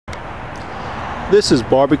This is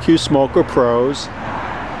BBQ Smoker Pros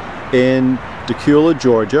in Dacula,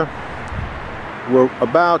 Georgia. We're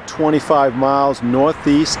about 25 miles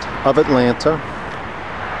northeast of Atlanta,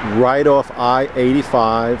 right off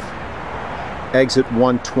I-85, exit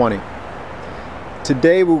 120.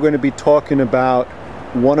 Today we're going to be talking about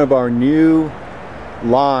one of our new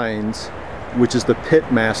lines, which is the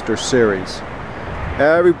Pitmaster series.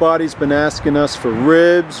 Everybody's been asking us for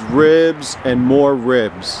ribs, and more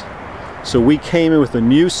ribs. So we came in with a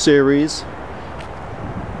new series.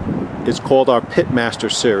 It's called our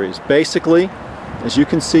Pitmaster series. Basically, as you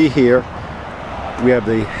can see here, we have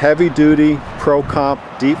the heavy duty Pro Comp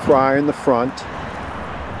deep fryer in the front,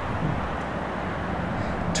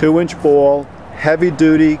 2-inch ball, heavy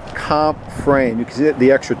duty comp frame. You can see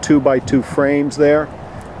the extra 2x2 frames there.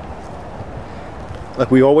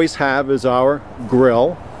 Like we always have is our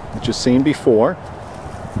grill, which you've seen before.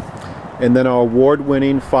 And then our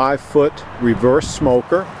award-winning 5-foot reverse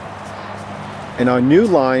smoker. And our new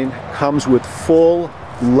line comes with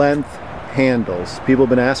full-length handles. People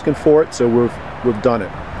have been asking for it, so we've done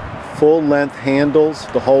it. Full-length handles,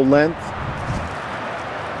 the whole length.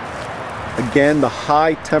 Again, the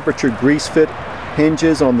high-temperature grease-fit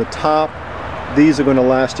hinges on the top. These are going to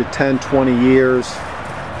last you 10, 20 years,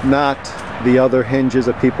 not the other hinges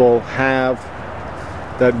that people have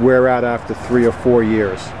that wear out after 3 or 4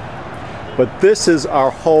 years. But this is our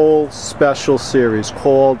whole special series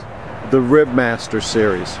called the Ribmaster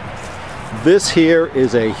series. This here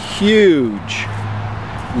is a huge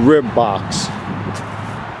rib box,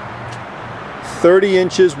 30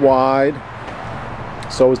 inches wide.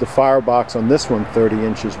 So is the firebox on this one, 30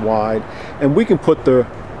 inches wide. And we can put the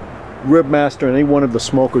Ribmaster in any one of the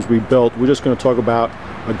smokers we built. We're just going to talk about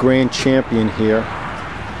a Grand Champion here.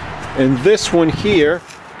 And this one here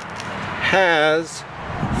has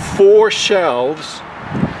 4 shelves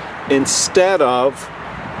instead of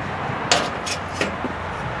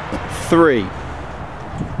 3.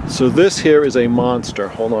 So this here is a monster.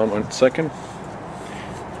 Hold on 1 second.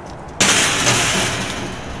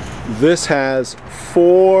 This has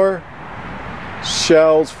 4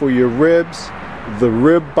 shelves for your ribs. The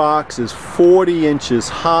rib box is 40 inches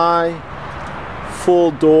high,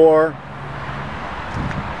 full door.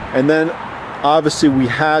 And then obviously we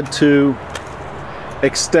had to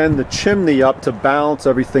extend the chimney up to balance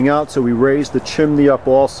everything out, so we raised the chimney up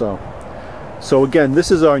also. So again, this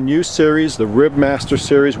is our new series, the Ribmaster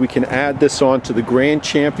series. We can add this on to the Grand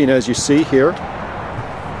Champion, as you see here.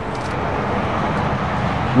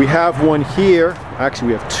 We have one here, actually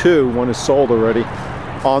we have 2, one is sold already,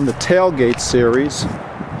 on the Tailgate series.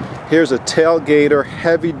 Here's a Tailgater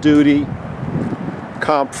heavy duty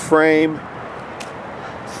comp frame,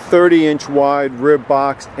 30-inch wide rib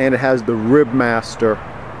box, and it has the Ribmaster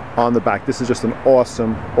on the back. This is just an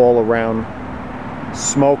awesome all-around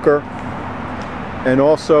smoker. And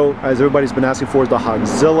also, as everybody's been asking for, is the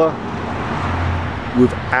HogZilla.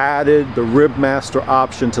 We've added the Ribmaster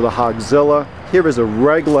option to the HogZilla. Here is a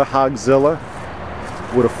regular HogZilla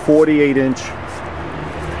with a 48-inch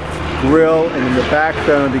grill, and in the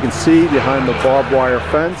background you can see behind the barbed wire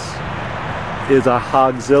fence is a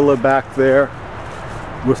HogZilla back there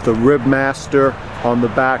with the Ribmaster on the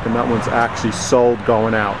back, and that one's actually sold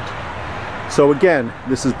going out. So again,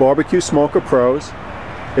 this is BBQ Smoker Pros.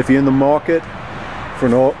 If you're in the market for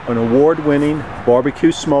an award-winning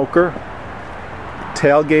barbecue smoker,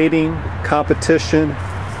 tailgating, competition,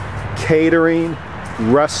 catering,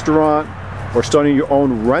 restaurant, or starting your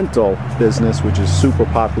own rental business, which is super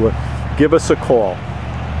popular, give us a call.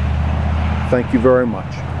 Thank you very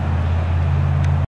much.